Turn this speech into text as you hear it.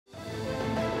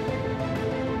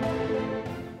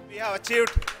have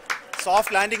achieved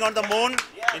soft landing on the moon.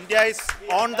 India is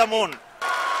on the moon.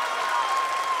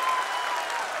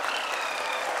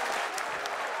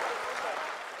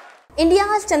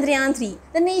 India's Chandrayaan-3,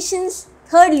 the nation's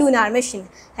third lunar mission,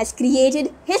 has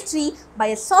created history by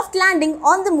a soft landing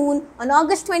on the moon on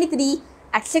August 23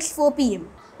 at 6:04 p.m.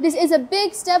 This is a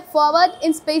big step forward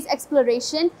in space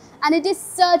exploration, and it is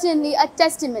certainly a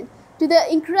testament to the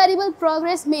incredible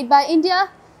progress made by India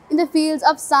in the fields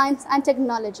of science and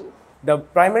technology. The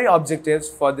primary objectives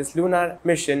for this lunar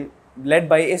mission led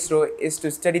by ISRO is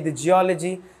to study the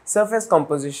geology, surface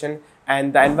composition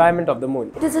and the environment of the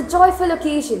moon. It is a joyful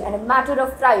occasion and a matter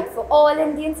of pride for all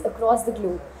Indians across the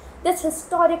globe. This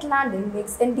historic landing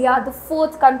makes India the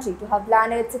fourth country to have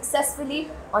landed successfully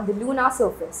on the lunar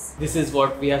surface. This is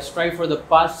what we have strived for the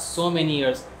past so many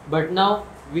years, but now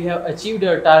we have achieved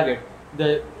our target.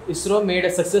 The ISRO made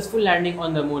a successful landing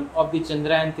on the moon of the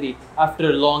Chandrayaan-3 after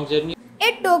a long journey.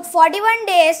 It took 41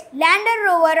 days lander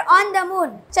rover on the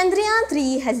moon.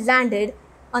 Chandrayaan-3 has landed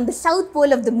on the south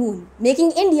pole of the moon,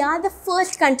 making India the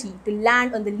first country to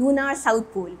land on the lunar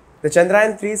south pole. The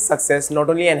Chandrayaan-3's success not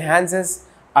only enhances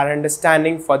our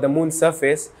understanding for the moon's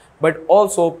surface, but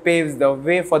also paves the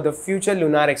way for the future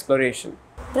lunar exploration.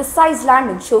 Precise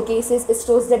landing showcases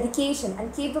ISRO's dedication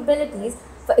and capabilities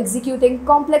for executing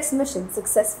complex missions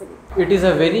successfully. It is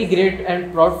a very great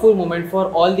and proudful moment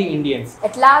for all the Indians.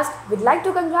 At last, we'd like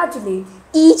to congratulate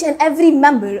Each and every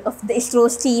member of the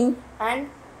ISRO's team and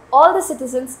all the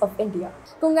citizens of India.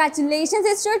 Congratulations,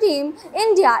 ISRO team!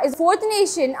 India is the fourth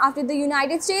nation after the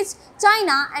United States,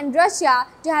 China and Russia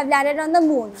to have landed on the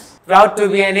moon. Proud to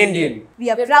be an Indian. We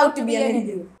are proud to be an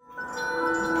Indian.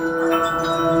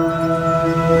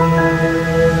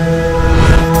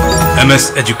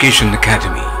 MS Education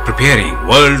Academy, preparing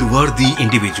world-worthy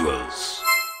individuals.